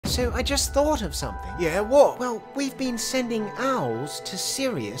So I just thought of something. Yeah, what? Well, we've been sending owls to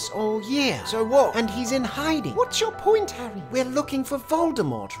Sirius all year. So what? And he's in hiding. What's your point, Harry? We're looking for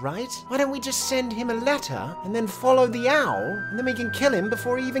Voldemort, right? Why don't we just send him a letter and then follow the owl, and then we can kill him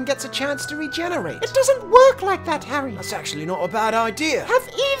before he even gets a chance to regenerate? It doesn't work like that, Harry. That's actually not a bad idea. Have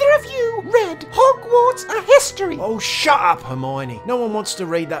either of you read Hogwarts: A History? Oh, shut up, Hermione. No one wants to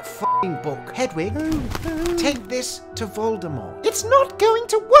read that f***ing book. Hedwig, take this to Voldemort. It's not going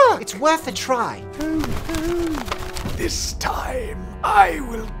to work. It's worth a try. This time, I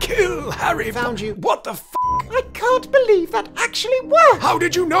will kill Harry. Found you. What the f***? I can't believe that actually worked. How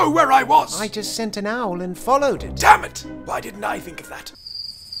did you know where I was? I just sent an owl and followed it. Damn it! Why didn't I think of that?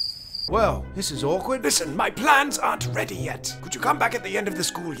 Well, this is awkward. Listen, my plans aren't ready yet. Could you come back at the end of the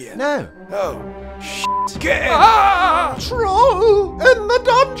school year? No. Oh, shit. Get in! Ah! Troll in the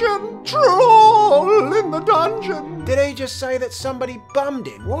dungeon! Troll in the dungeon! Did he just say that somebody bummed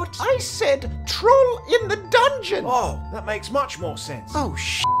him? What? I said troll in the dungeon! Oh, that makes much more sense. Oh,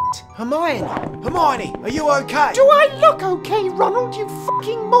 shit. Hermione. Hermione, are you okay? Do I look okay, Ronald, you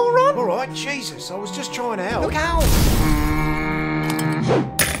fucking moron? All right, Jesus, I was just trying to help. Look out!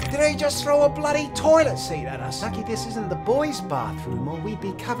 Did he just throw a bloody toilet seat at us? Lucky this isn't the boys' bathroom, or we'd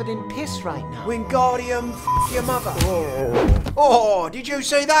be covered in piss right now. Wingardium f your mother. Oh, did you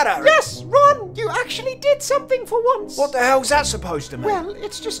see that, Harry? Yes, Ron, you actually did something for once. What the hell's that supposed to mean? Well,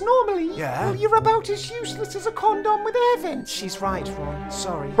 it's just normally. Yeah? Well, you're about as useless as a condom with air vents. She's right, Ron.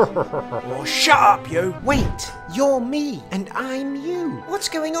 Sorry. Oh, shut up, you. Wait, you're me, and I'm you. What's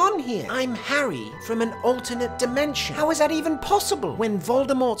going on here? I'm Harry from an alternate dimension. How is that even possible? When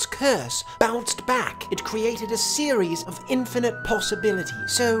Voldemort's curse bounced back, it created a series of infinite possibilities.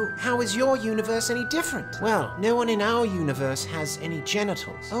 So, how is your universe any different? Well, no one in our universe has any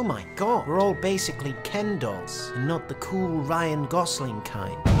genitals. Oh my god, we're all basically Ken dolls, and not the cool Ryan Gosling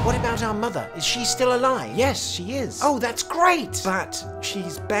kind. What about our mother? Is she still alive? Yes, she is. Oh, that's great! But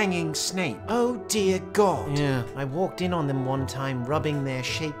she's banging Snape. Oh dear god. Yeah, I walked in on them one time rubbing their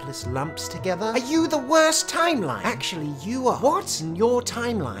shapeless lumps together. Are you the worst timeline? Actually, you are. What? In your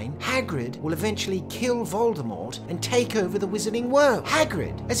timeline, Hagrid will eventually kill Voldemort and take over the Wizarding World.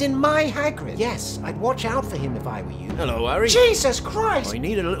 Hagrid? As in my Hagrid? Yes, I'd watch out for him if I were you. Hello, Harry. Jesus Christ! I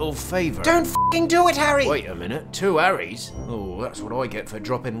need a little favour. Don't f***ing do it, Harry! Wait a minute, 2 Harrys? Oh, that's what I get for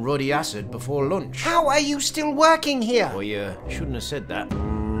dropping ruddy acid before lunch. How are you still working here? I shouldn't have said that.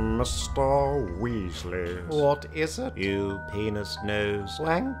 Mr. Weasley. What is it? You penis-nosed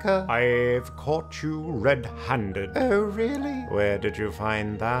Wanker. I've caught you red-handed. Oh, really? Where did you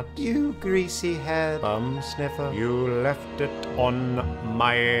find that? You greasy-haired Bum sniffer. You left it on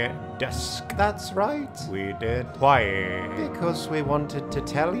my desk. That's right. We did. Why? Because we wanted to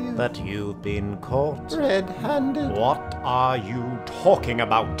tell you That you've been caught. red-handed. What are you talking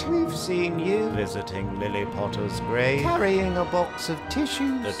about? We've seen you Visiting Lily Potter's grave. carrying a box of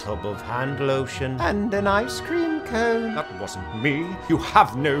tissues The tub of hand lotion. and an ice cream cone. That wasn't me. You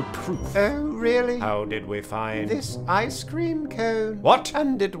have no proof. Oh, really? How did we find This ice cream cone. What?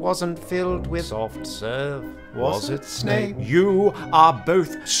 And it wasn't filled with Soft serve. Was it, Snape? You are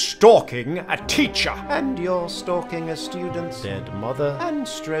both stalking a teacher. And you're stalking a student's Dead mother and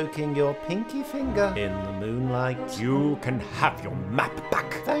stroking your pinky finger. in the moonlight. You can have your map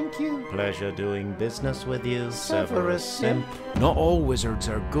back. Thank you. Pleasure doing business with you, Severus Snape. Not all wizards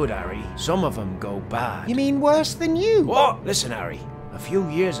are good, Harry. Some of them go bad. You mean worse than you? What? Listen, Harry. A few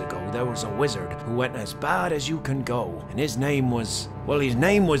years ago, there was a wizard who went as bad as you can go. And his name was... Well, his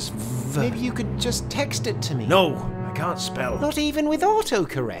name was Maybe you could just text it to me. No, I can't spell. Not even with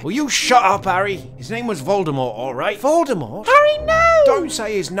autocorrect. Will you shut up, Harry? His name was Voldemort, all right? Voldemort? Harry, no! Don't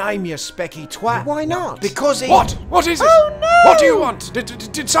say his name, you specky twat. Why not? Because he... What? What is it? Oh, no! What do you want?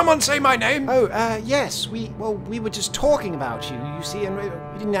 Did someone say my name? Oh, yes. We were just talking about you, you see, and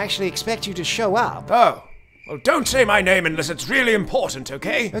we didn't actually expect you to show up. Oh. Well, don't say my name unless it's really important,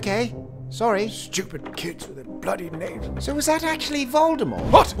 okay? Okay. Sorry. Stupid kids with their bloody names. So was that actually Voldemort?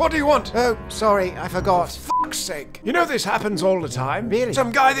 What? What do you want? Oh, sorry, I forgot. Fuck's sake. You know this happens all the time. Really?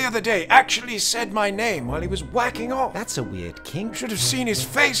 Some guy the other day actually said my name while he was whacking off. That's a weird kink. Should have seen his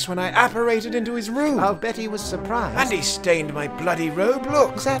face when I apparated into his room. I'll bet he was surprised. And he stained my bloody robe,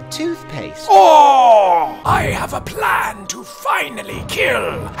 look. Was that toothpaste? Oh! I have a plan to finally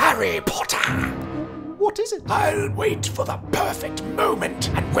kill Harry Potter. What is it? I'll wait for the perfect moment,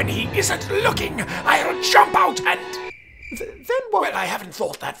 and when he isn't looking, I'll jump out and... Then what? Well, I haven't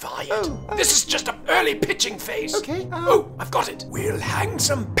thought that far yet. Oh, This is just an early pitching phase. Okay, Oh, I've got it. We'll hang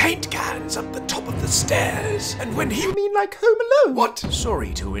some paint cans up the top of the stairs, and when he... You mean like Home Alone? What?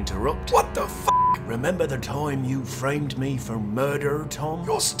 Sorry to interrupt. What the f***? Remember the time you framed me for murder, Tom?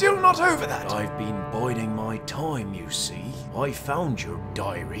 You're still not over that. I've been biding my time, you see. I found your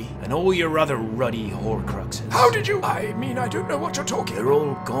diary and all your other ruddy horcruxes. How did you? I mean, I don't know what you're talking about. They're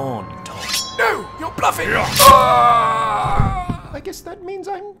all gone, Tom. No, you're bluffing. I guess that means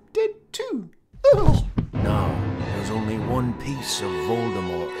I'm dead too. Ugh. No, there's only one piece of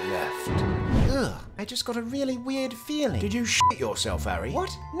Voldemort left. Ugh, I just got a really weird feeling. Did you shit yourself, Harry?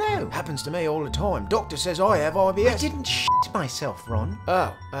 What? No. Happens to me all the time. Doctor says I have IBS. I didn't shit myself, Ron.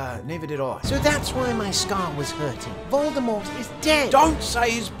 Oh, neither did I. So that's why my scar was hurting. Voldemort is dead. Don't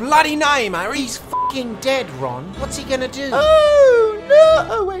say his bloody name, Harry. He's fucking dead, Ron. What's he gonna do? Oh, no!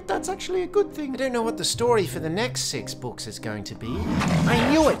 Oh, wait, that's actually a good thing. I don't know what the story for the next 6 books is going to be. I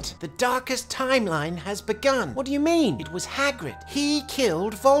knew it! The darkest timeline has begun. What do you mean? It was Hagrid. He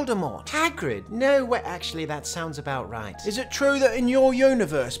killed Voldemort. Hagrid? No, wait, actually that sounds about right. Is it true that in your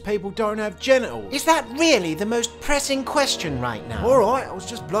universe people don't have genitals? Is that really the most pressing question right now? Alright, I was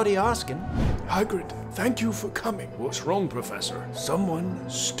just bloody asking. Hagrid, thank you for coming. What's wrong, Professor? Someone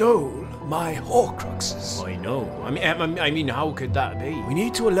stole my Horcruxes. I know. I mean, how could that be? We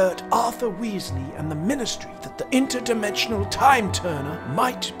need to alert Arthur Weasley and the Ministry that the interdimensional time turner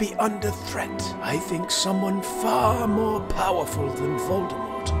might be under threat. I think someone far more powerful than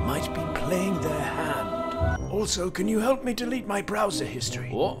Voldemort might be playing their hand. Also, can you help me delete my browser history?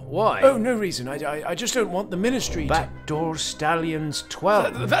 What? Why? Oh, no reason. I just don't want the Ministry to... Backdoor Stallions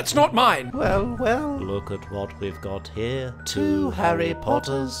 12. That's not mine. Well, well. Look at what we've got here. 2 Harry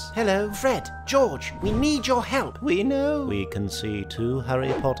Potters. Hello, Fred, George, we need your help. We know. We can see 2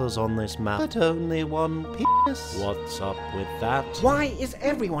 Harry Potters on this map. But only one penis. What's up with that? Why is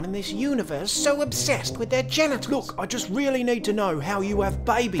everyone in this universe so obsessed with their genitals? Look, I just really need to know how you have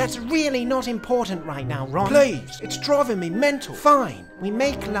babies. That's really not important right now, Ron. Please, it's driving me mental. Fine. We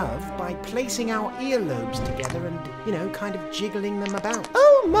make love by placing our earlobes together and, you know, kind of jiggling them about.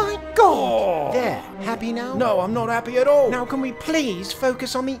 Oh my god! There, happy now? No, I'm not happy at all. Now can we please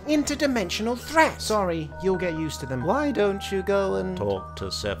focus on the interdimensional threats? Sorry, you'll get used to them. Why don't you go and Talk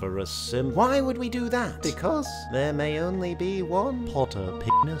to Severus Simp. Why would we do that? Because there may only be one Potter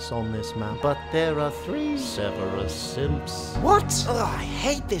penis on this map. but there are 3. Severus Simps. What? Ugh, I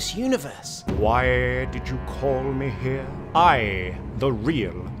hate this universe. Why did you call me here? I, the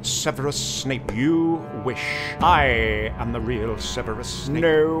real Severus Snape. You wish. I am the real Severus Snape.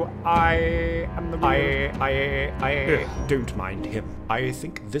 No, I am the real... Don't mind him. I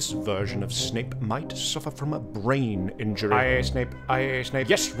think this version of Snape might suffer from a brain injury. Snape.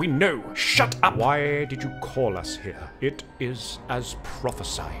 Yes, we know. Shut up. Why did you call us here? It is as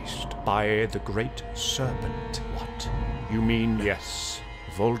prophesized by the great serpent. What? You mean yes.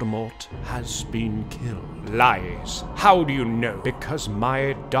 Voldemort has been killed. Lies. How do you know? Because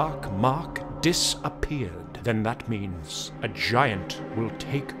my dark mark disappeared. Then that means a giant will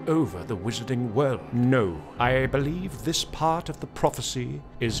take over the wizarding world. No, I believe this part of the prophecy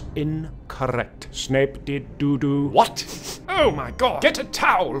is incorrect. Snape did doo-doo. What? Oh my god! Get a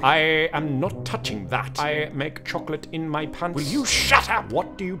towel! I am not touching that. I make chocolate in my pants. Will you shut up?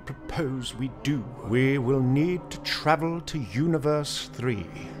 What do you propose we do? We will need to travel to Universe 3.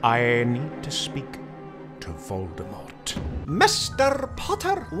 I need to speak to Voldemort. Mr.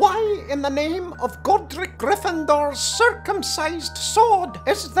 Potter, why in the name of Godric Gryffindor's circumcised sword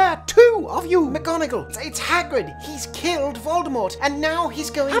is there 2 of you? McGonagall, it's Hagrid. He's killed Voldemort, and now he's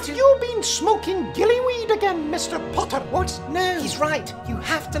going Have to... you been smoking gillyweed again, Mr. Potter? What? No. He's right. You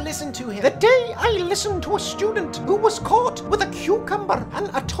have to listen to him. The day I listened to a student who was caught with a cucumber and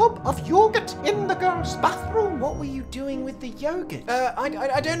a tub of yogurt in the girls' bathroom. What were you doing with the yogurt?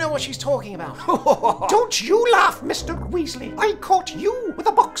 I don't know what she's talking about. Don't you laugh, Mr. Weasley. I caught you with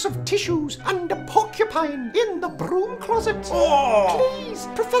a box of tissues and a porcupine in the broom closet. Please,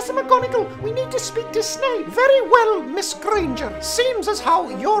 Professor McGonagall, we need to speak to Snape. Very well, Miss Granger. Seems as how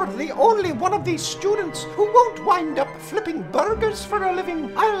you're the only one of these students who won't wind up flipping burgers for a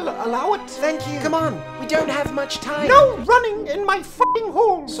living. I'll allow it. Thank you. Come on, we don't have much time. No running in my fucking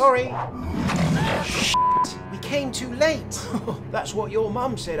hole. Sorry. Shit, we came too late. That's what your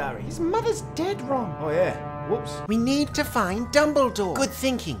mum said, Harry. His mother's dead, Ron. Oh yeah. Whoops. We need to find Dumbledore. Good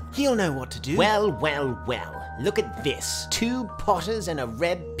thinking. He'll know what to do. Well. Look at this. 2 Potters and a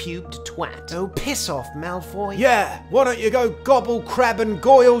red-pubed twat. Oh, piss off, Malfoy. Yeah, why don't you go gobble Crab and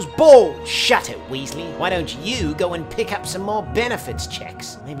Goyle's balls? Shut it, Weasley. Why don't you go and pick up some more benefits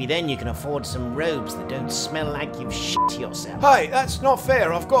checks? Maybe then you can afford some robes that don't smell like you've shit yourself. Hey, that's not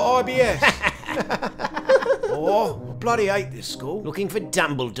fair. I've got IBS. Oh, I bloody hate this school. Looking for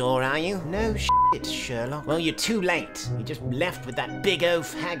Dumbledore, are you? No shit, Sherlock. Well, you're too late. You just left with that big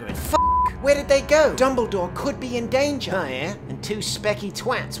oaf Hagrid. Where did they go? Dumbledore could be in danger. Oh yeah? And 2 specky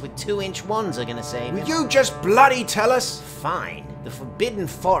twats with 2-inch wands are gonna save him. Will you just bloody tell us? Fine. The Forbidden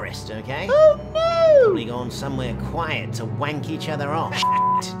Forest, okay? Oh no! Probably gone somewhere quiet to wank each other off.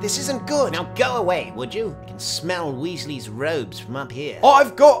 This isn't good. Now go away, would you? I can smell Weasley's robes from up here.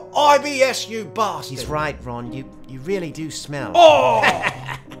 I've got IBS, you bastard. He's right, Ron. You really do smell. Oh!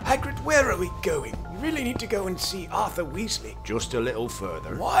 Hagrid, where are we going? We really need to go and see Arthur Weasley. Just a little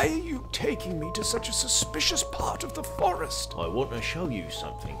further. Why are you taking me to such a suspicious part of the forest? I want to show you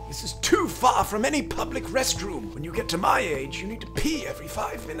something. This is too far from any public restroom. When you get to my age, you need to pee every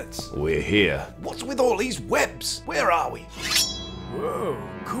 5 minutes. We're here. What's with all these webs? Where are we? Whoa,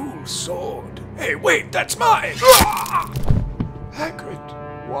 cool sword. Hey, wait, that's mine!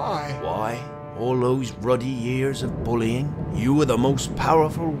 Hagrid, why? Why? All those ruddy years of bullying? You were the most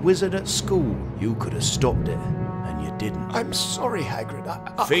powerful wizard at school. You could have stopped it, and you didn't. I'm sorry, Hagrid.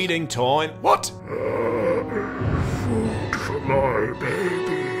 Feeding time. What? Food for my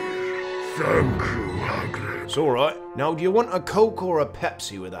baby. Thank you, Hagrid. It's alright. Now, do you want a Coke or a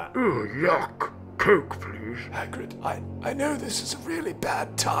Pepsi with that? Oh, yuck. Coke, please. Hagrid, I know this is a really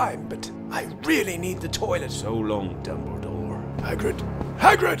bad time, but I really need the toilet. So long, Dumbledore.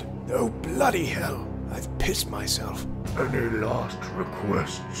 Hagrid! Oh, bloody hell. I've pissed myself. Any last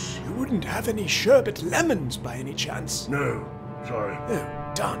requests? You wouldn't have any sherbet lemons by any chance? No. Sorry.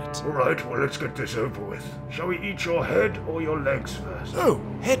 Oh, darn it. All right, well, let's get this over with. Shall we eat your head or your legs first? Oh,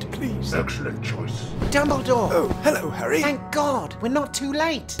 head, please. Excellent choice. Dumbledore! Oh, hello, Harry. Thank God, we're not too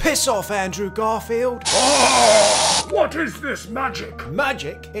late. Piss off, Andrew Garfield. What is this magic?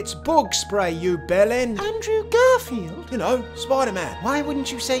 Magic? It's bug spray, you bellend. Andrew Garfield? You know, Spider-Man. Why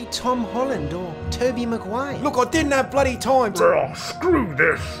wouldn't you say Tom Holland or Tobey Maguire? Look, I didn't have bloody time to... Oh, screw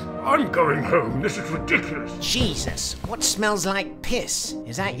this. I'm going home. This is ridiculous. Jesus, what smells like piss?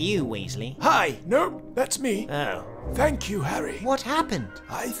 Is that you, Weasley? Hi. No, that's me. Oh. Thank you, Harry. What happened?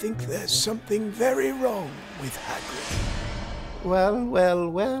 I think there's something very wrong with Hagrid.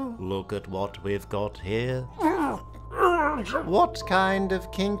 Well. Look at what we've got here. What kind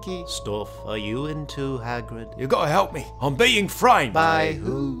of kinky Stuff are you into, Hagrid? You gotta help me. I'm being framed. by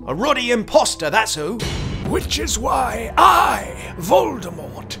who? A ruddy imposter, that's who. Which is why I,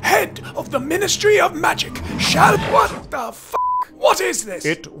 Voldemort, head of the Ministry of Magic, shall... What the f***? What is this?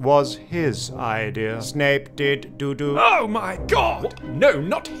 It was his idea. Snape did doo-doo. Oh my god! No,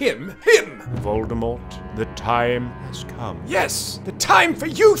 not him. Him! Voldemort, the time has come. Yes, the time for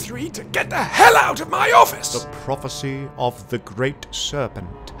you 3 to get the hell out of my office! The prophecy of the Great Serpent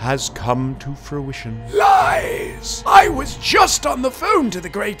has come to fruition. Lies! I was just on the phone to the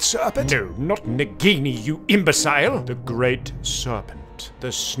Great Serpent. No, not Nagini, you imbecile! The Great Serpent,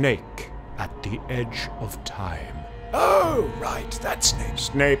 the snake at the edge of time. Oh, right, that snake.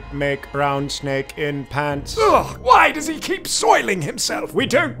 Snape make brown snake in pants. Ugh, why does he keep soiling himself? We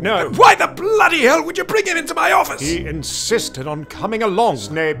don't know. Why the bloody hell would you bring him into my office? He insisted on coming along.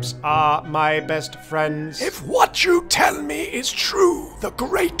 Snapes are my best friends. If what you tell me is true, the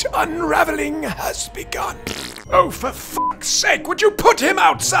great unraveling has begun. Oh, for fuck's sake, would you put him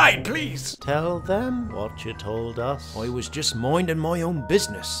outside, please? Tell them what you told us. I was just minding my own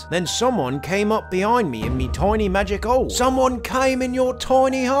business. Then someone came up behind me in me tiny magic hole. Someone came in your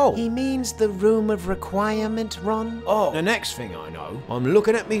tiny hole. He means the room of requirement, Ron. Oh, the next thing I know, I'm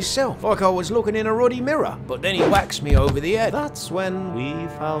looking at myself like I was looking in a ruddy mirror. But then he whacks me over the head. That's when we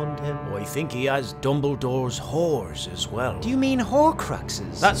found him. I think he has Dumbledore's whores as well. Do you mean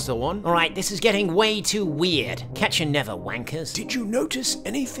Horcruxes? That's the one. Alright, this is getting way too weird. Catch you never, wankers. Did you notice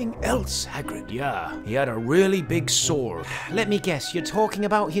anything else, Hagrid? Yeah, he had a really big sword. Let me guess, you're talking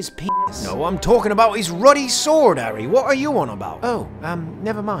about his penis? No, I'm talking about his ruddy sword, Harry. What are you on about? Oh,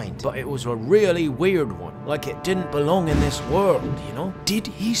 never mind. But it was a really weird one. Like it didn't belong in this world, you know? Did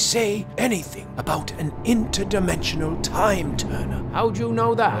he say anything about an interdimensional time turner? How'd you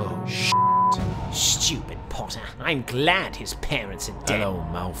know that? Stupid Potter. I'm glad his parents are dead. Hello,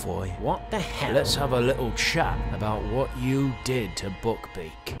 Malfoy. What the hell? Let's have a little chat about what you did to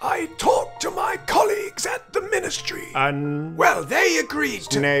Buckbeak. I talked to my colleagues at the Ministry. And Well, they agreed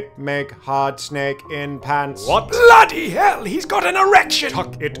to... Snape make hard snake in pants. What? Bloody hell, he's got an erection!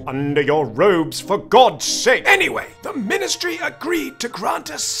 Tuck it under your robes, for God's sake! Anyway, the Ministry agreed to grant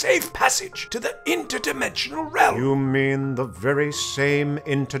us safe passage to the interdimensional realm. You mean the very same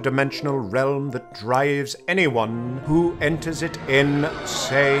interdimensional realm that drives anyone who enters it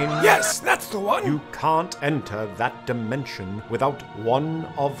insane? Yes, that's the one. You can't enter that dimension without one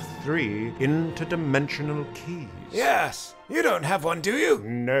of 3 the interdimensional keys. Yes. You don't have one, do you?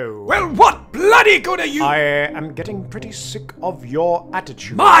 No. Well, what bloody good are you? I am getting pretty sick of your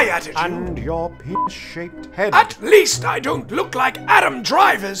attitude. My attitude? And your penis-shaped head. At least I don't look like Adam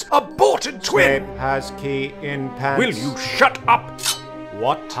Driver's aborted twin. Snape has key in pants. Will you shut up?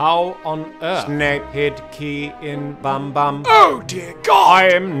 What? How on earth? Snape hid key in bum bum. Oh dear God! I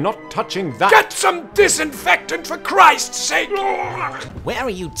am not touching that. Get some disinfectant for Christ's sake! Where are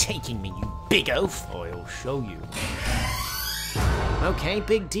you taking me, you big oaf? I'll show you. Okay,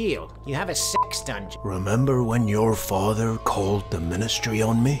 big deal. You have a sex dungeon. Remember when your father called the ministry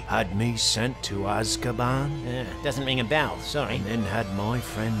on me? Had me sent to Azkaban? Doesn't ring a bell, sorry. And then had my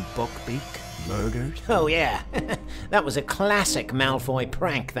friend Buckbeak murdered? Oh yeah, that was a classic Malfoy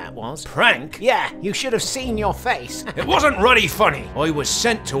prank, that was. Prank? Yeah, you should have seen your face. It wasn't really funny. I was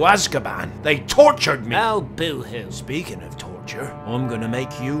sent to Azkaban. They tortured me. Oh, boo-hoo. Speaking of torture, I'm gonna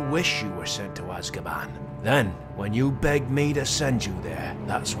make you wish you were sent to Azkaban. Then, when you beg me to send you there,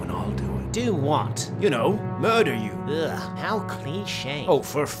 that's when I'll do it. Do what? You know, murder you. Ugh, how cliche. Oh,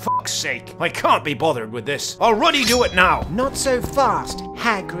 for fuck's sake. I can't be bothered with this. I'll already do it now. Not so fast,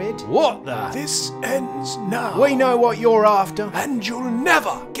 Hagrid. What the? This ends now. We know what you're after. And you'll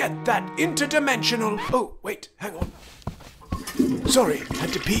never get that interdimensional... Oh, wait, hang on. Sorry,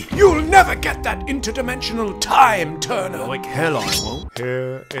 had to pee. You'll never get that interdimensional time turner. Like hell I won't.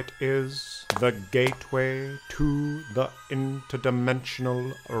 Here it is, the gateway to the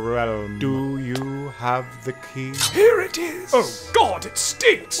interdimensional realm. Do you have the key? Here it is. Oh, God, it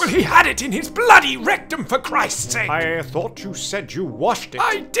stinks. Well, he had it in his bloody rectum, for Christ's sake. I thought you said you washed it.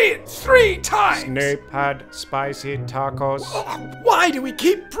 I did 3 times. Snape had spicy tacos. Oh, why do we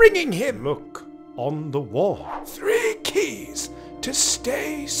keep bringing him? Look on the wall. 3 keys to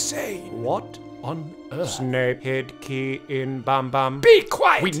stay sane. What on earth? Snape hid key in bum bum. Be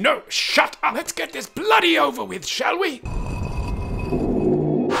quiet. We know. Shut up. Let's get this bloody over with, shall we?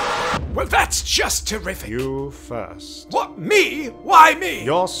 Well, that's just terrific. You first. What, me? Why me?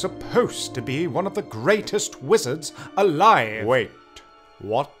 You're supposed to be one of the greatest wizards alive. Wait,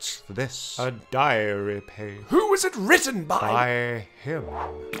 what's this? A diary page. Who was it written by? By him.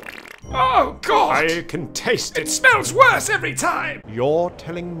 Oh, God! I can taste It smells worse every time! You're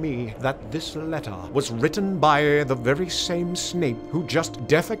telling me that this letter was written by the very same Snape who just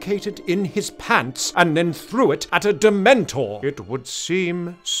defecated in his pants and then threw it at a Dementor? It would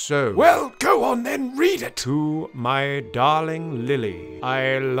seem so. Well, go on then, read it. To my darling Lily,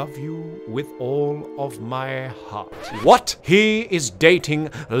 I love you with all of my heart. What? He is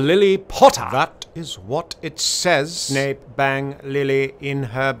dating Lily Potter. That is what it says. Snape bang Lily in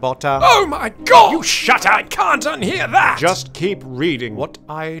her botter. Oh my God! You shut up! I can't unhear that! Just keep reading. What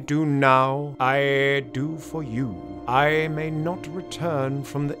I do now, I do for you. I may not return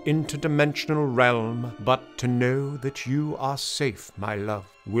from the interdimensional realm, but to know that you are safe, my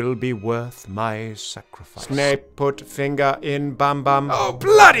love, will be worth my sacrifice. Snape put finger in bum bum. Oh,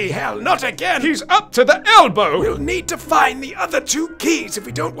 bloody hell, not again! He's up to the elbow! We'll need to find the other 2 keys if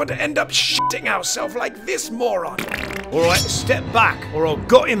we don't want to end up shitting ourselves like this moron. Alright, step back, or I'll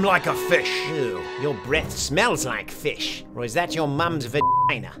gut him like a fish. Ew, your breath smells like fish. Or is that your mum's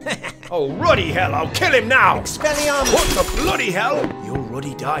vagina? Oh, ruddy hell, I'll kill him now! Expelliarmus! What the bloody hell? You'll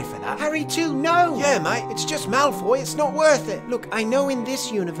ruddy die for that. Harry too, no! Yeah, mate, it's just Malfoy, it's not worth it. Look, I know in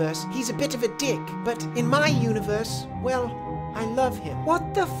this universe, he's a bit of a dick, but in my universe, well, I love him.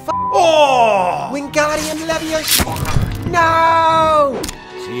 What the f***? Oh! Wingardium Leviosa! No!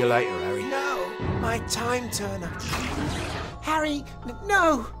 See you later, Harry. No, my time turner. Harry,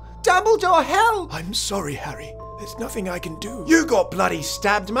 no! Dumbledore, help! I'm sorry, Harry. There's nothing I can do. You got bloody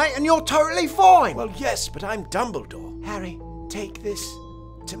stabbed, mate, and you're totally fine! Well, yes, but I'm Dumbledore. Harry, take this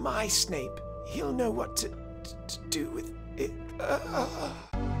to my Snape. He'll know what to do with it.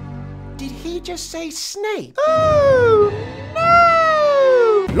 Did he just say Snape? Oh,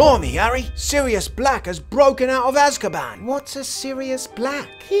 no! Blimey, Harry, Sirius Black has broken out of Azkaban. What's a Sirius Black?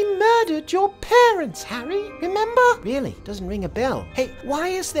 He murdered your parents, Harry. Remember? Really? Doesn't ring a bell. Hey, why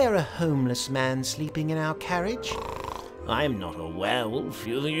is there a homeless man sleeping in our carriage? I'm not a werewolf.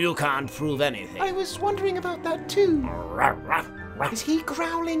 You can't prove anything. I was wondering about that too. Is he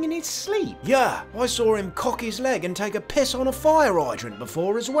growling in his sleep? Yeah, I saw him cock his leg and take a piss on a fire hydrant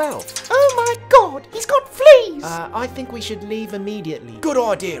before as well. Oh my God, he's got fleas! I think we should leave immediately. Good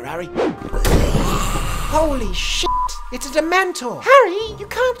idea, Harry. Holy shit! It's a Dementor! Harry, you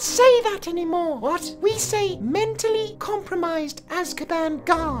can't say that anymore. What? We say mentally compromised Azkaban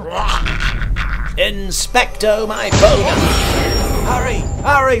guard. Inspecto my boga!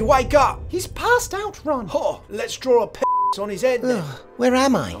 Harry, wake up! He's passed out, Ron. Oh, let's draw a on his head then. Ugh, where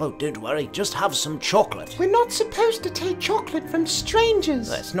am I? Oh, don't worry, just have some chocolate. We're not supposed to take chocolate from strangers.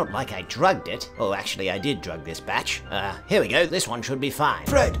 Well, it's not like I drugged it. Oh, actually, I did drug this batch. Here we go, this one should be fine.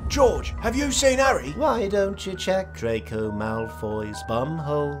 Fred, George, have you seen Harry? Why don't you check Draco Malfoy's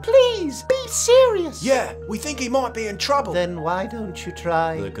bumhole? Please, be serious. Yeah, we think he might be in trouble. Then why don't you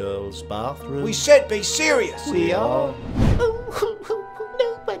try the girls' bathroom? We said be serious. We are.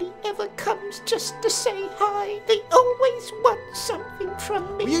 Nobody ever comes just to say hi. They always want something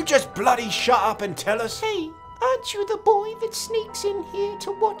from me. Will you just bloody shut up and tell us? Hey, aren't you the boy that sneaks in here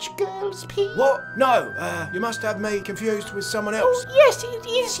to watch girls pee? What? No, you must have me confused with someone else. Oh, yes, it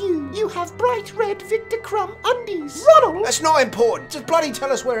is you. You have bright red Victor Crumb undies. Ronald! That's not important. Just bloody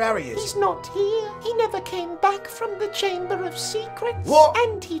tell us where Harry is. He's not here. He never came back from the Chamber of Secrets. What?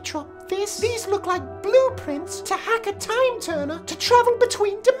 And he dropped this. These look like blueprints to hack a time turner to travel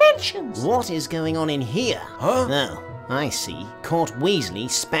between dimensions. What is going on in here? Huh? Oh, I see. Caught Weasley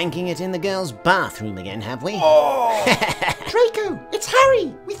spanking it in the girls' bathroom again, have we? Oh! Draco, it's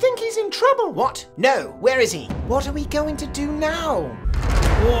Harry. We think he's in trouble. What? No, where is he? What are we going to do now?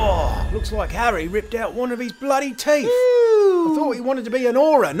 Whoa, looks like Harry ripped out one of his bloody teeth. I thought he wanted to be an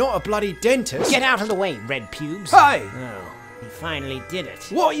aura, not a bloody dentist. Get out of the way, red pubes. Hey! Oh, he finally did it.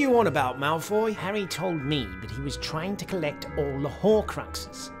 What are you on about, Malfoy? Harry told me, but he was trying to collect all the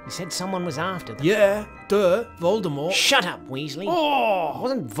Horcruxes. He said someone was after them. Yeah, duh, Voldemort. Shut up, Weasley. Oh! It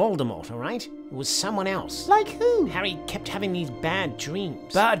wasn't Voldemort, all right? It was someone else. Like who? Harry kept having these bad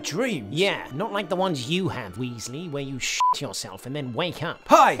dreams. Bad dreams? Yeah, not like the ones you have, Weasley, where you shit yourself and then wake up.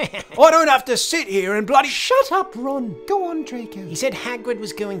 Hey, I don't have to sit here and bloody Shut up, Ron. Go on, Draco. He said Hagrid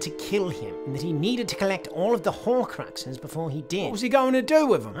was going to kill him and that he needed to collect all of the Horcruxes before he did. What was he going to do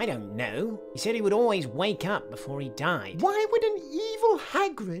with them? I don't know. He said he would always wake up before he died. Why would an evil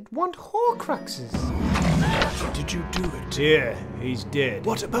Hagrid want Horcruxes? Did you do it? Yeah, he's dead.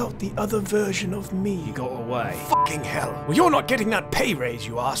 What about the other version of me? He got away. Fucking hell. Well, you're not getting that pay raise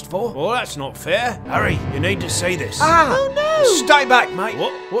you asked for. Well, that's not fair. Harry, you need to say this. Oh no! Stay back, mate.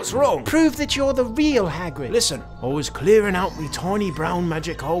 What's wrong? Prove that you're the real Hagrid. Listen, I was clearing out my tiny brown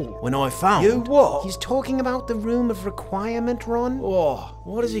magic hole when I found... You what? He's talking about the room of requirement, Ron. Oh,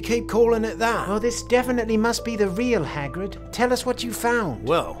 why does he keep calling it that? Well, this definitely must be the real Hagrid. Tell us what you found.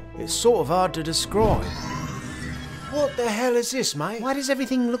 Well, it's sort of hard to describe. What the hell is this, mate? Why does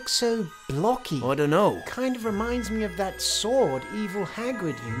everything look so blocky? I don't know. Kind of reminds me of that sword evil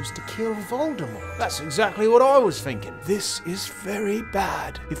Hagrid used to kill Voldemort. That's exactly what I was thinking. This is very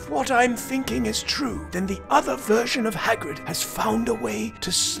bad. If what I'm thinking is true, then the other version of Hagrid has found a way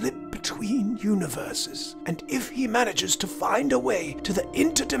to slip between universes. And if he manages to find a way to the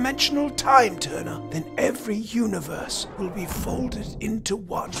interdimensional time turner, then every universe will be folded into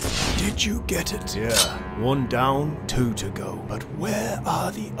one. Did you get it? Yeah, one down, two to go. But where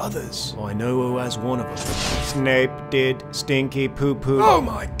are the others? I know who has one of them. Snape did stinky poo-poo. Oh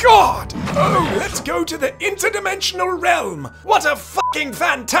my god! Oh, let's go to the interdimensional realm! What a fucking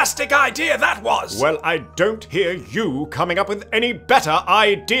fantastic idea that was! Well, I don't hear you coming up with any better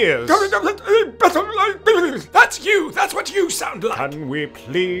ideas. That's you! That's what you sound like! Can we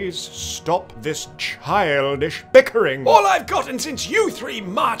please stop this childish bickering? All I've gotten since you three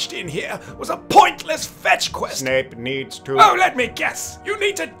marched in here was a pointless fetch quest! Snape needs to... Oh, let me guess! You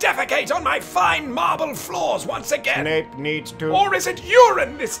need to defecate on my fine marble floors once again! Snape needs to... Or is it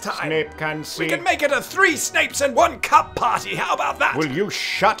urine this time? Snape can see... We can make it a 3 Snapes and 1 cup party, how about that? Will you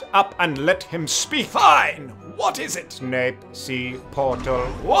shut up and let him speak? Fine! What is it? Snape see portal.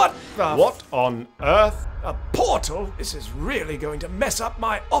 What the... What on earth? A portal? This is really going to mess up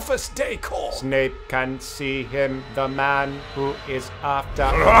my office decor. Snape can see him, the man who is after...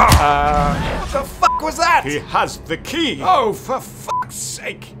 What the fuck was that? He has the key! Oh, for fuck's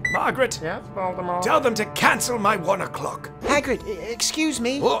sake. Margaret, Yes, Voldemort? tell them to cancel my 1 o'clock. Hagrid, excuse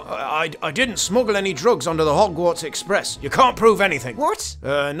me. Well, I didn't smuggle any drugs onto the Hogwarts Express. You can't prove anything. What?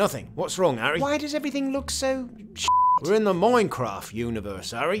 Nothing. What's wrong, Harry? Why does everything look so We're in the Minecraft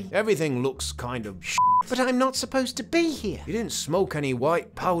universe, Harry. Everything looks kind of But I'm not supposed to be here. You didn't smoke any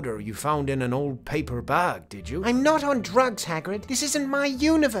white powder you found in an old paper bag, did you? I'm not on drugs, Hagrid. This isn't my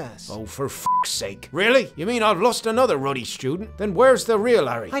universe. Oh, for fuck's sake. Really? You mean I've lost another ruddy student? Then where's the real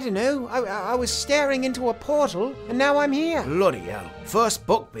Harry? I don't know. I was staring into a portal, and now I'm here. Bloody hell. First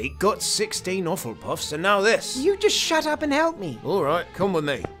Buckbeak got 16 Hufflepuffs, and now this. You just shut up and help me. All right, come with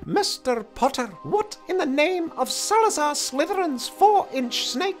me. Mr. Potter, what in the name of Salazar Slytherin's 4-inch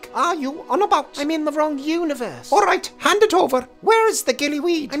snake are you on about? I'm in the wrong universe. All right, hand it over. Where is the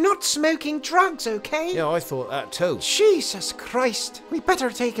gillyweed? I'm not smoking drugs, okay? Yeah, I thought that too. Jesus Christ. We better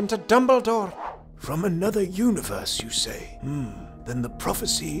take him to Dumbledore. From another universe, you say? Then the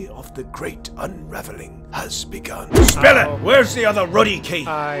prophecy of the great unraveling has begun. Spill it! Where's the other ruddy key?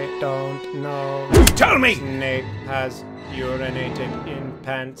 I don't know. Tell me! Snape has urinated in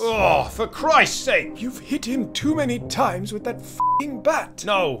pants. Oh, for Christ's sake! You've hit him too many times with that f***ing bat.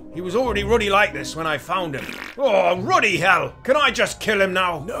 No, he was already ruddy like this when I found him. Oh, ruddy hell! Can I just kill him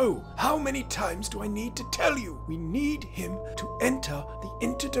now? No. How many times do I need to tell you? We need him to enter the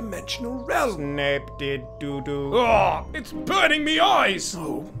interdimensional realm. Snape did doo-doo. Oh, it's burning me eyes!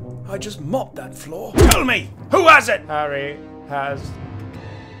 No, I just mopped that floor. Tell me, who has it? Harry has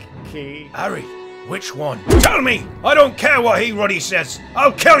key. Harry, which one? Tell me! I don't care what he ruddy says.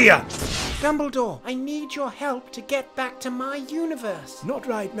 I'll kill you! Dumbledore, I need your help to get back to my universe. Not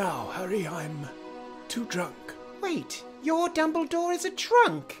right now, Harry. I'm too drunk. Wait, your Dumbledore is a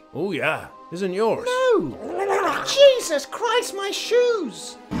drunk? Oh yeah, isn't yours? No! Jesus Christ, my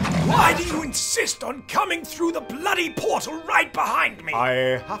shoes! Why do you insist on coming through the bloody portal right behind me?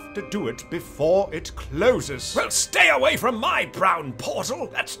 I have to do it before it closes. Well, stay away from my brown portal.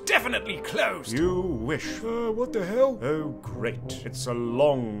 That's definitely closed. You wish. What the hell? Oh, great. It's a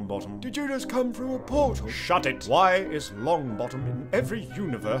Longbottom. Did you just come through a portal? Shut it. Why is Longbottom in every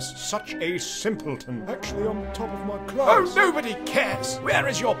universe such a simpleton? Actually, on top of my class. Oh, nobody cares! Where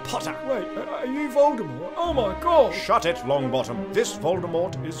is your Potter? Wait, are you Voldemort? Oh my god! Shut it, Longbottom. This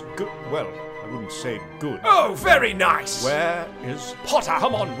Voldemort is good. Well, I wouldn't say good. Oh, very nice! Where is Potter?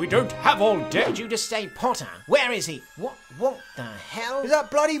 Come on, we don't have all day. Did you just say Potter? Where is he? What the hell? Is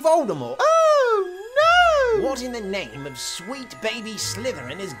that bloody Voldemort? Oh, no! What in the name of sweet baby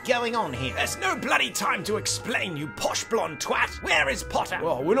Slytherin is going on here? There's no bloody time to explain, you posh blonde twat! Where is Potter?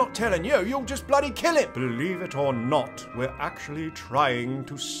 Well, we're not telling you. You'll just bloody kill him. Believe it or not, we're actually trying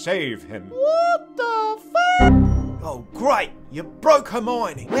to save him. What the fuck? Oh, great! You broke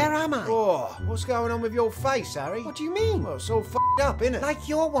Hermione. Where am I? Oh, what's going on with your face, Harry? What do you mean? Well, it's all f***ed up, innit? Like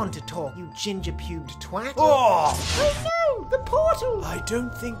you're one to talk, you ginger-pubed twat. Oh! Oh no! The portal! I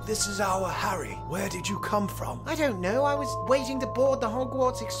don't think this is our Harry. Where did you come from? I don't know. I was waiting to board the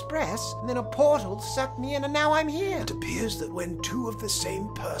Hogwarts Express, and then a portal sucked me in, and now I'm here. It appears that when two of the same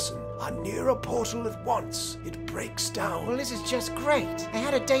person are near a portal at once, it breaks down. Well, this is just great. I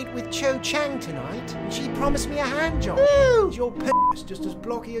had a date with Cho Chang tonight, and she promised me a hand job. Is your p*** just as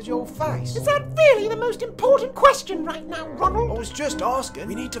blocky as your face? Is that really the most important question right now, Ronald? I was just asking.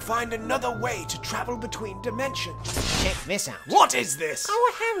 We need to find another way to travel between dimensions. Check this out. What is this?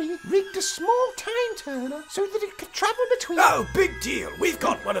 Our Harry rigged a small time turner so that it could travel between... Oh, big deal. We've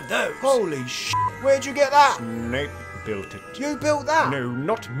got one of those. Holy sh**. Where'd you get that? Snape built it. You built that? No,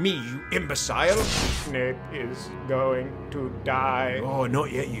 not me, you imbecile. Snape is going to die. Oh,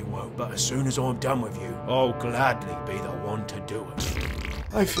 not yet you won't, but as soon as I'm done with you, I'll gladly be the one to do it.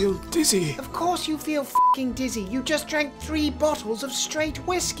 I feel dizzy. Of course you feel f***ing dizzy. You just drank 3 bottles of straight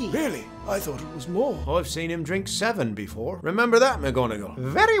whiskey. Really? I thought it was more. I've seen him drink 7 before. Remember that, McGonagall?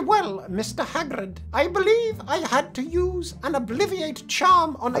 Very well, Mr. Hagrid. I believe I had to use an obliviate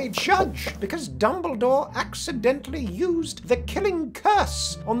charm on a judge because Dumbledore accidentally used the killing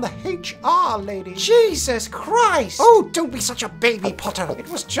curse on the HR lady. Jesus Christ! Oh, don't be such a baby, Potter. It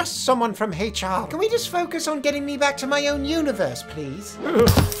was just someone from HR. Can we just focus on getting me back to my own universe, please?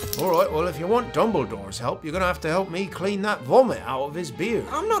 Alright, well, if you want Dumbledore's help, you're gonna have to help me clean that vomit out of his beard.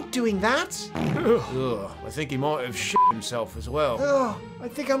 I'm not doing that. Ugh, I think he might have shit himself as well. Oh, I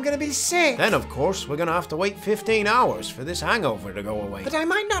think I'm gonna be sick. Then, of course, we're gonna have to wait 15 hours for this hangover to go away. But I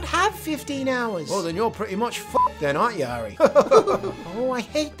might not have 15 hours. Well, then you're pretty much f***ed then, aren't you, Harry? Oh, I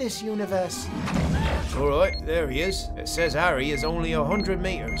hate this universe. Alright, there he is. It says Harry is only 100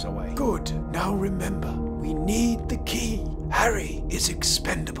 meters away. Good. Now remember, we need the key. Harry is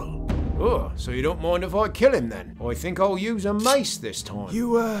expendable. Oh, so you don't mind if I kill him then? I think I'll use a mace this time.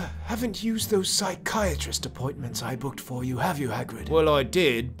 You, haven't used those psychiatrist appointments I booked for you, have you, Hagrid? Well, I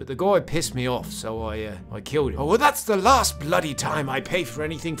did, but the guy pissed me off, so I killed him. Oh, well, that's the last bloody time I pay for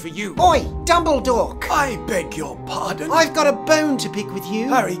anything for you. Oi, Dumbledore! I beg your pardon? I've got a bone to pick with you.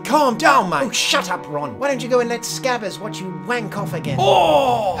 Harry, calm down, mate. Oh, shut up, Ron. Why don't you go and let Scabbers watch you wank off again?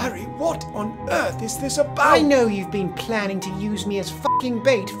 Oh! Harry, what on earth is this about? I know you've been planning to use me as fucking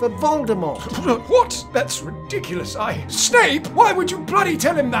bait for Voldemort. What? That's ridiculous. Snape, why would you bloody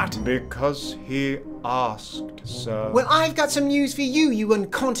tell him that? Because he asked, sir. Well, I've got some news for you, you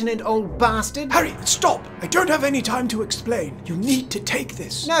incontinent old bastard. Harry, stop. I don't have any time to explain. You need to take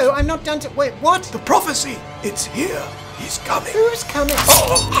this. No, I'm not done to... Wait, what? The prophecy. It's here. He's coming. Who's coming?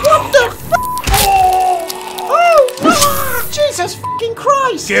 What the f***? Oh! Jesus fucking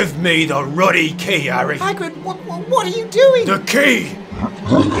Christ! Give me the ruddy key, Harry. Hagrid, what are you doing? The key!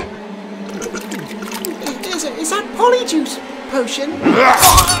 juice potion.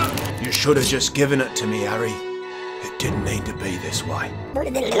 You should have just given it to me, Harry. It didn't need to be this way.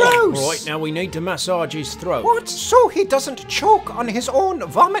 Gross! Right, now we need to massage his throat. What? So he doesn't choke on his own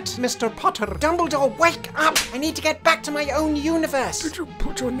vomit, Mr. Potter? Dumbledore, wake up! I need to get back to my own universe. Did you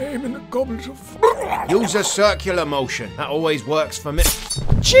put your name in the goblet of... Use a circular motion. That always works for me.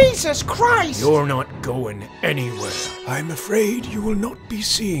 Jesus Christ! You're not going anywhere. I'm afraid you will not be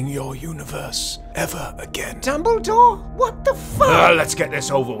seeing your universe ever again. Dumbledore? What the fuck? Let's get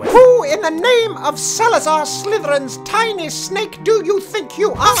this over with. Who in the name of Salazar Slytherin's tiny snake do you think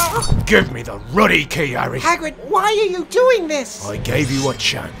you are? Give me the ruddy key, Harry. Hagrid, why are you doing this? I gave you a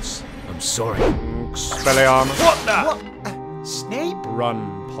chance. I'm sorry. Expelliarmus. What the? What? Snape?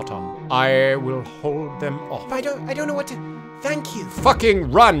 Run, Potter. I will hold them off. I don't know what to... Thank you.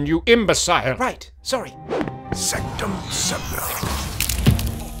 Fucking run, you imbecile! Right, sorry. Sectum Sempra.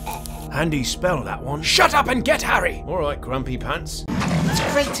 Handy spell, that one. Shut up and get Harry. All right, grumpy pants.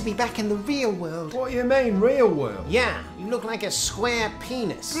 It's great to be back in the real world. What do you mean, real world? Yeah, you look like a square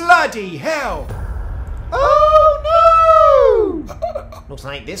penis. Bloody hell! Oh no! Looks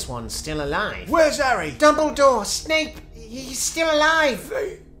like this one's still alive. Where's Harry? Dumbledore, Snape, he's still alive.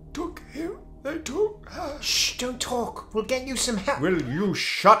 They took him. They took her. Shh, don't talk. We'll get you some help. Will you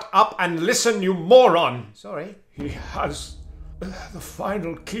shut up and listen, you moron? Sorry. He has the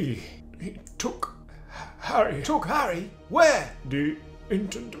final key. He took Harry. Took Harry? Where? The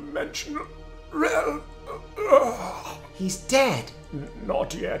interdimensional realm. He's dead.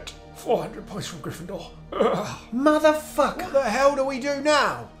 Not yet. 400 points from Gryffindor. Motherfucker. What the hell do we do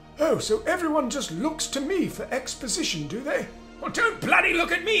now? Oh, so everyone just looks to me for exposition, do they? Well, don't bloody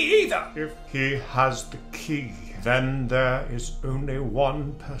look at me either! If he has the key, then there is only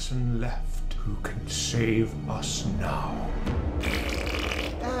one person left who can save us now.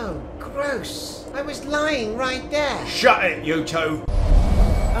 Oh, gross. I was lying right there. Shut it, you two.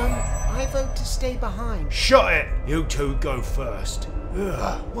 I vote to stay behind. Shut it. You two go first.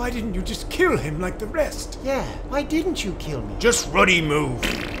 Ugh, why didn't you just kill him like the rest? Yeah, why didn't you kill me? Just ruddy move.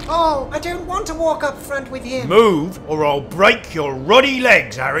 Oh, I don't want to walk up front with him. Move, or I'll break your ruddy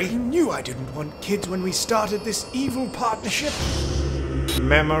legs, Harry. You knew I didn't want kids when we started this evil partnership.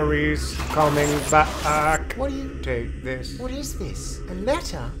 Memories coming back. What are you... Take this. What is this? A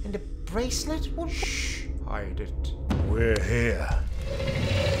letter and a bracelet? What? Shh. Hide it. We're here.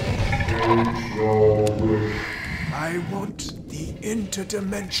 I want the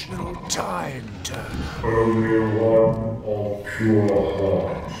interdimensional time turner. Only one of pure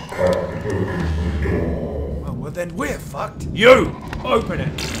hearts can open the door. Oh, well then we're fucked. You! Open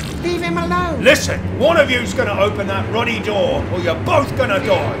it. Leave him alone. Listen, one of you's gonna open that ruddy door, or you're both gonna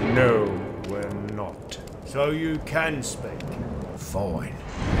die. No, we're not. So you can speak. Fine.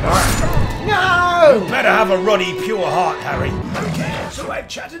 No! Better have a ruddy pure heart, Harry. Okay, so I've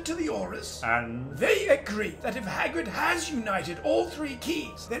chatted to the Aurors. And They agree that if Hagrid has united all three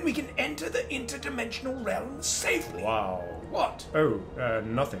keys, then we can enter the interdimensional realm safely. wow. What? Oh,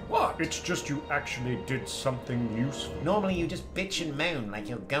 nothing. What? It's just you actually did something useful. Normally you just bitch and moan like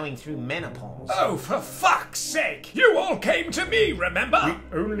you're going through menopause. Oh, for fuck's sake! You all came to me, remember?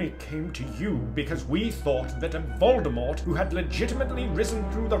 We only came to you because we thought that a Voldemort who had legitimately risen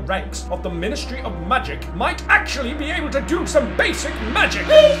through the ranks of the Ministry of Magic might actually be able to do some basic magic.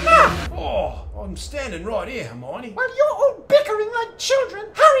 Enough! Oh, I'm standing right here, Hermione. While you're all bickering like children,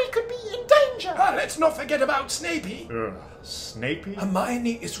 Harry could be in danger. Let's not forget about Snapey. Snapey?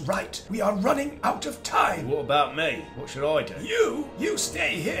 Hermione is right. We are running out of time. What about me? What should I do? You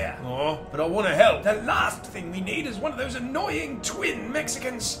stay here. Oh, but I want to help. The last thing we need is one of those annoying twin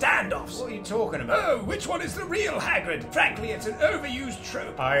Mexican standoffs. What are you talking about? Oh, which one is the real Hagrid? Frankly, it's an overused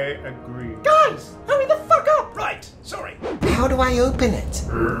trope. I agree. Guys, hurry the fuck up. Right, sorry. How do I open it? If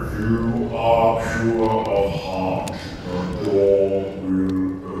you are pure of heart, the door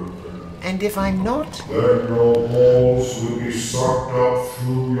will open. And if I'm not? Then your balls will be sucked up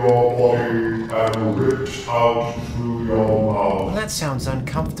through your body and ripped out through your Well, mouth. that sounds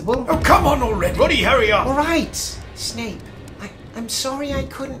uncomfortable. Oh, come on already. Ruddy, hurry up! All right, Snape. I'm sorry I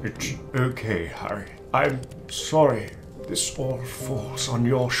couldn't... It's okay, Harry. I'm sorry. This all falls on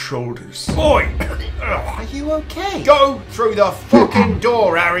your shoulders. Boy! Are you okay? Go through the fucking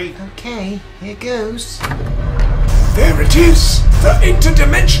door, Harry! Okay, here goes. There it is. The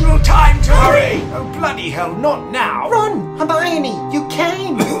interdimensional time turner. Hurry! Oh, bloody hell, not now! Run, Hermione, you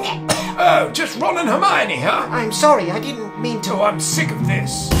came. Oh, just Ron and Hermione, huh? I'm sorry, I didn't mean to... Oh, I'm sick of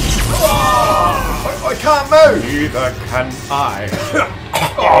this. I can't move! Neither can I.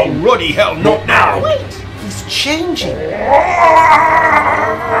 Oh, ruddy hell, not now! Wait, he's changing.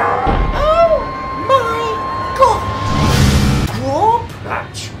 Oh my God!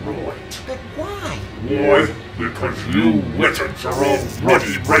 Why? Because you wizards are all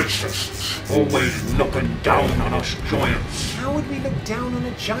bloody racists, always looking down on us giants. How would we look down on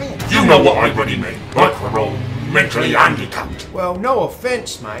a giant? You know what I really mean, like we're all mentally handicapped. Well, no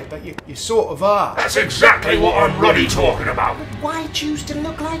offence, mate, but you sort of are. That's exactly what I'm bloody talking about. Why choose to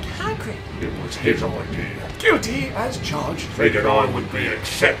look like Hagrid? It was his idea. Guilty as charged. Figured I would be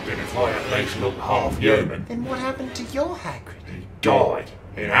accepted if I at least looked half human. Then what happened to your Hagrid? He died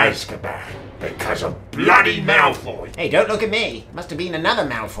in Azkaban because of bloody Malfoy. Hey, don't look at me. Must have been another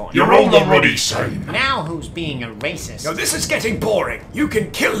Malfoy. You're all the ruddy same. Now who's being a racist? No, this is getting boring. You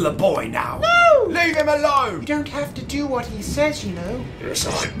can kill the boy now. No! Leave him alone! You don't have to do what he says, you know. Yes,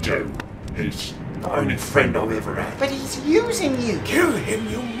 I do. He's the only friend I've ever had. But he's using you. Kill him,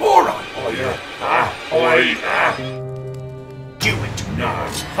 you moron. Oh, yeah. Do it. No.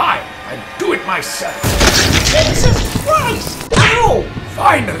 Fine, I'll do it myself. Jesus Christ! Ow!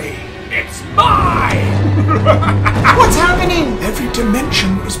 Finally, it's mine! What's happening? Every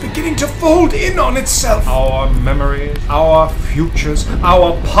dimension is beginning to fold in on itself. Our memories, our futures,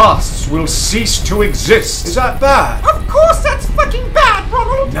 our pasts will cease to exist. Is that bad? Of course that's fucking bad,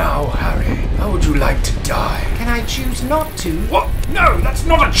 Ronald! Now, Harry, how would you like to die? Can I choose not to? What? No, that's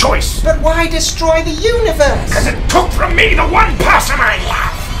not a choice. But why destroy the universe? Because it took from me the one person I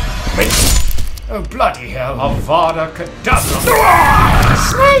love. Oh, bloody hell. Avada Kedavra.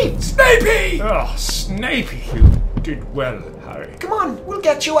 Snape! Snapey! Oh, Snapey, you did well, Harry. Come on, we'll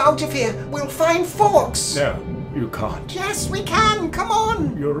get you out of here. We'll find Fawkes. No, you can't. Yes, we can. Come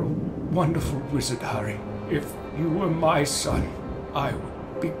on. You're a wonderful wizard, Harry. If you were my son, I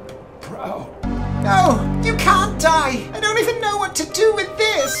would be proud. No, you can't die. I don't even know what to do with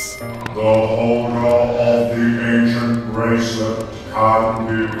this. The holder of the ancient bracelet can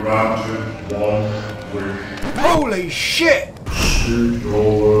be granted one wish. Holy shit! Speak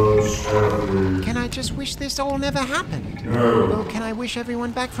your words carefully. Can I just wish this all never happened? No. Or can I wish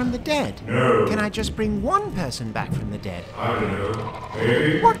everyone back from the dead? No. Can I just bring one person back from the dead? I don't know.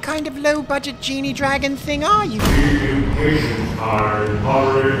 Maybe. What kind of low-budget genie dragon thing are you? Be impatient, Harry.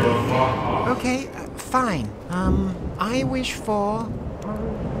 Hurry the fuck up. Okay, fine. I wish for...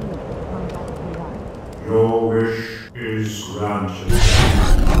 Your wish is granted.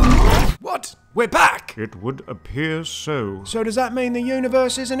 What? We're back! It would appear so. So does that mean the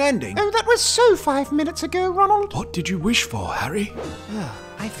universe isn't ending? Oh, that was so 5 minutes ago, Ronald. What did you wish for, Harry?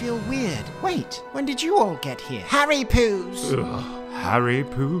 I feel weird. Wait, when did you all get here? Harry Poos! Harry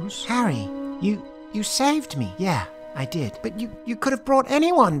Poos? Harry, you saved me. Yeah, I did. But you could have brought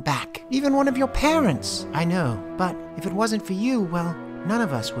anyone back. Even one of your parents. I know, but if it wasn't for you, well, none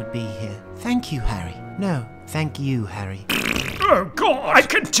of us would be here. Thank you, Harry. No, thank you, Harry. Oh, God, I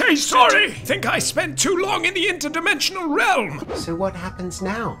can taste Sorry. Think I spent too long in the interdimensional realm. So what happens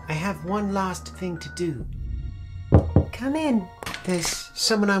now? I have one last thing to do. Come in. There's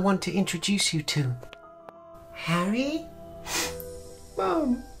someone I want to introduce you to. Harry?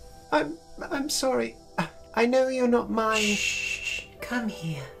 Mom, I'm sorry. I know you're not mine. Shh. Come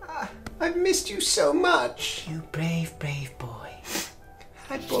here. I've missed you so much. You brave, brave boy.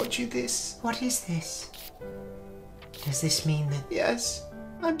 I brought you this. What is this? Does this mean that... Yes,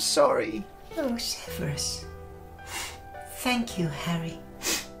 I'm sorry. Oh, Severus. Thank you, Harry.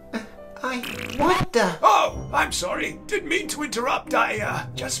 What the... Oh, I'm sorry. Didn't mean to interrupt. I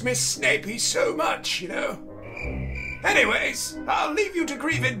just miss Snapey so much, you know. Anyways, I'll leave you to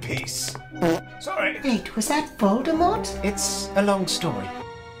grieve in peace. Sorry. Wait, was that Voldemort? It's a long story.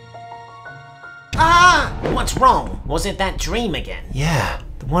 Ah! What's wrong? Was it that dream again? Yeah,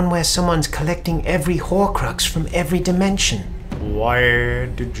 the one where someone's collecting every Horcrux from every dimension. Why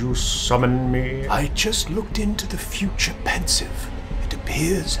did you summon me? I just looked into the future, pensive. It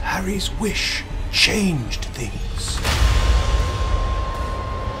appears Harry's wish changed things.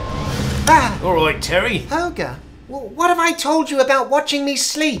 Ah! All right, Terry. Helga, what have I told you about watching me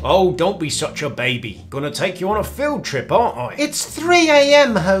sleep? Oh, don't be such a baby. Gonna take you on a field trip, aren't I? It's 3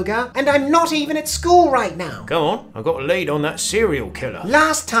 a.m., Helga, and I'm not even at school right now. Go on, I got a lead on that serial killer.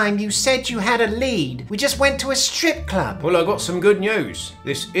 Last time you said you had a lead. We just went to a strip club. Well, I got some good news.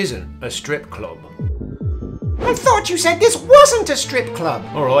 This isn't a strip club. I thought you said this wasn't a strip club.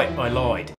 All right, I lied.